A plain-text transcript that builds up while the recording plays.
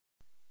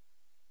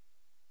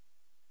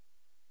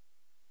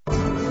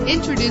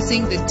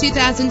Introducing the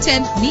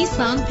 2010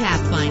 Nissan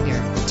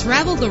Pathfinder.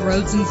 Travel the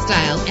roads in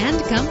style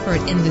and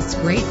comfort in this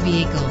great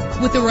vehicle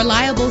with a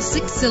reliable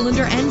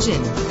 6-cylinder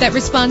engine that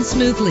responds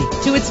smoothly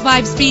to its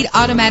 5-speed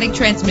automatic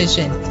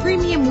transmission.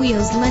 Premium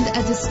wheels lend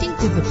a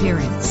distinctive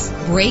appearance.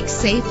 Brake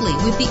safely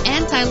with the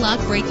anti-lock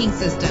braking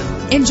system.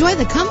 Enjoy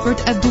the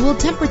comfort of dual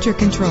temperature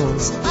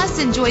controls. Plus,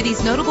 enjoy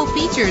these notable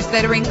features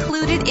that are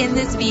included in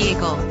this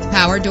vehicle: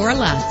 power door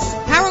locks,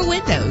 power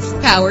windows,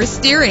 power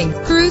steering,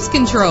 cruise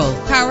control,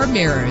 power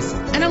mirrors,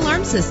 an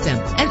alarm system,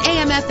 an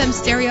AM/FM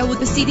stereo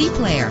with a CD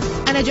player,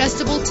 an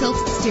adjustable tilt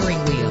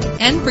steering wheel.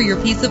 And for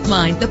your peace of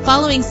mind, the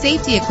following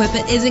safety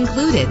equipment is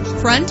included: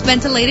 front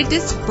ventilated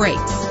disc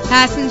brakes,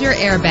 passenger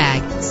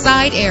airbag,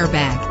 side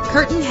airbag,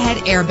 curtain head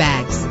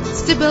airbags,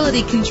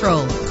 stability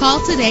control.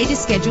 Call today to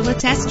schedule a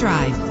test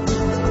drive.